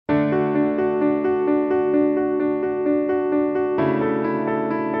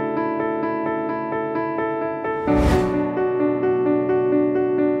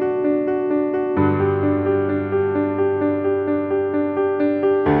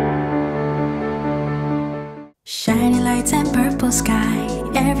sky.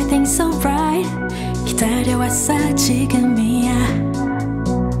 Everything's so bright. 기다려왔어 지금이야.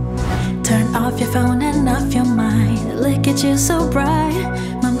 Turn off your phone and off your mind. Look at you so bright.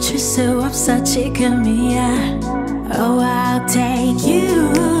 멈출 수 없어 지금이야. Oh, I'll take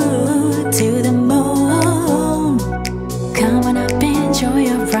you to the moon. Come on up, enjoy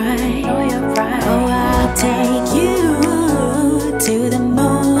your ride. Oh, I'll take you to the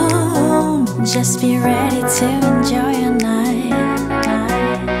moon. Just be ready to enjoy your night.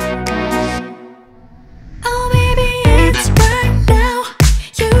 Oh, baby, it's right now.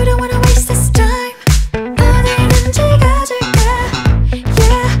 You don't wanna waste this time. 어디든지 가줄게.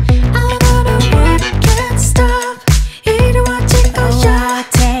 Yeah, I know the world can't stop. 이루어질 거야. I'll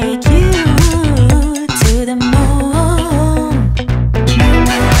take you to the moon.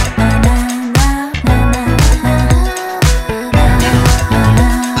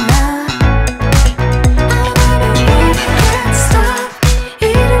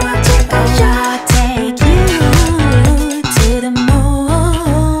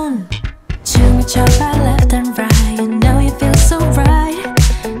 Left and right, you know you feel so right.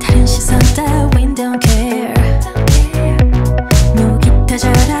 다른 시선 따윈 don't care. 목이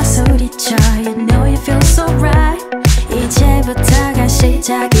터져라 소리쳐. You know you feel so right. 이제부터가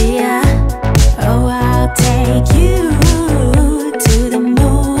시작이야. Oh, I'll take you to the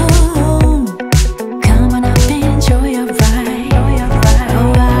moon. Come on up, enjoy your ride.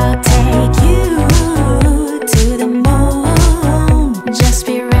 Oh, I'll take you to the moon. Just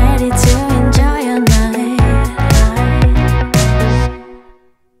be ready to enjoy your night.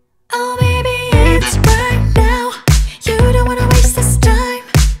 Oh, baby, it's right now. You don't wanna waste this time.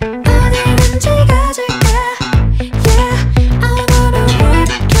 어디든지 가줄게. Yeah, I know the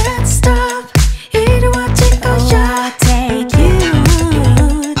world can't stop. 이루어질 거야. I'll take you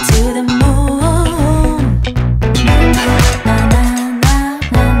to the moon.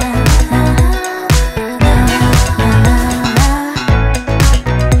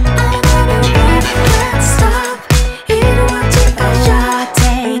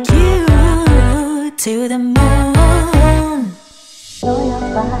 To the moon.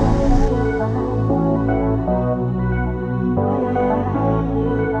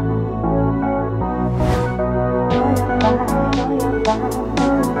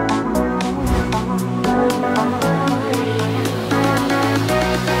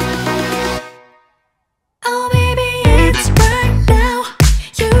 Oh, baby, it's right now.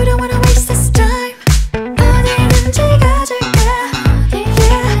 You don't wanna waste this time. 어디든지 가줄게.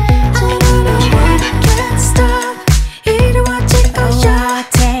 Yeah, I know the world can't stop. 이루어질 거야. I'll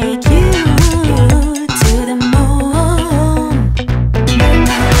take you to the moon.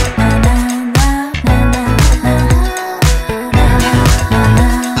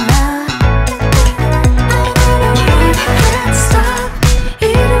 Can't stop.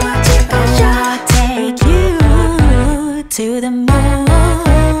 이루어질 거야. I'll take you to the